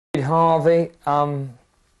made Harvey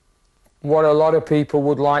what a lot of people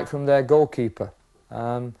would like from their goalkeeper.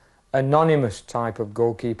 Anonymous type of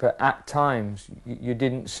goalkeeper at times. You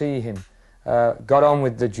didn't see him. Got on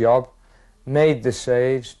with the job, made the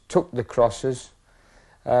saves, took the crosses,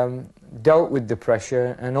 dealt with the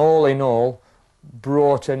pressure, and all in all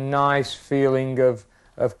brought a nice feeling of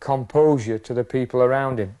composure to the people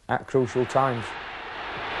around him at crucial times.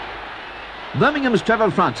 Birmingham's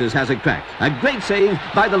Trevor Francis has a crack. A great save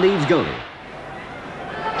by the Leeds goalie.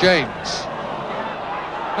 James.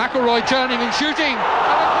 McElroy turning and shooting.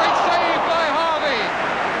 And a great save by Harvey.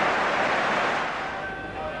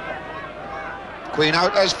 Queen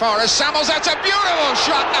out as far as Samuels. That's a beautiful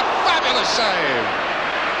shot. A fabulous save.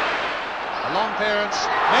 A long clearance.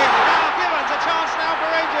 Now Gibbons, a chance now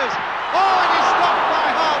for Rangers. Oh, and he's stopped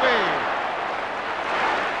by Harvey.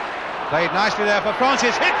 Played nicely there for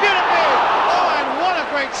Francis. Hit beautifully. Oh, and what a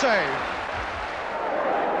great save.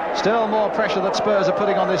 Still more pressure that Spurs are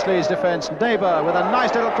putting on this Leeds defence. Neighbour with a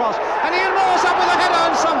nice little cross. And Ian Moore's up with a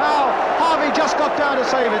header, and somehow Harvey just got down to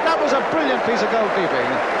save it. That was a brilliant piece of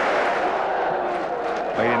goalkeeping.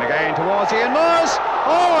 Played in again towards Ian Moore's.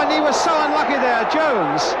 Oh, and he was so unlucky there,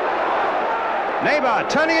 Jones. Neighbour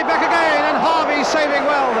turning it back again, and Harvey saving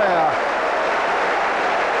well there.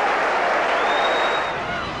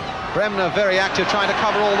 Bremner very active, trying to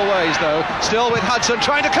cover all the ways though. Still with Hudson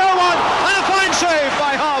trying to curl one, and a fine save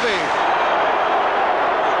by Harvey.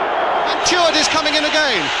 And Tuart is coming in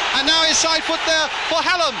again, and now his side foot there for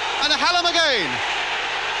Hallam, and Hallam again.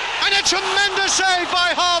 And a tremendous save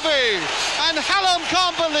by Harvey, and Hallam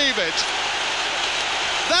can't believe it.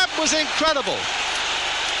 That was incredible.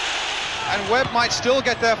 And Webb might still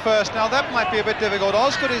get there first. Now that might be a bit difficult.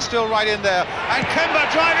 Osgood is still right in there, and Kemba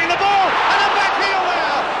driving the ball, and a back heel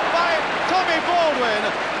there by Tommy Baldwin.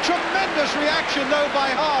 Tremendous reaction though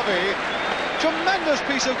by Harvey. Tremendous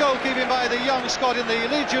piece of goalkeeping by the young Scot in the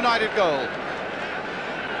Leeds United goal.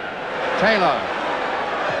 Taylor.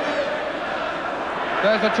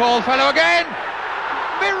 There's the tall fellow again.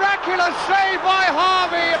 Miraculous save by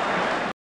Harvey.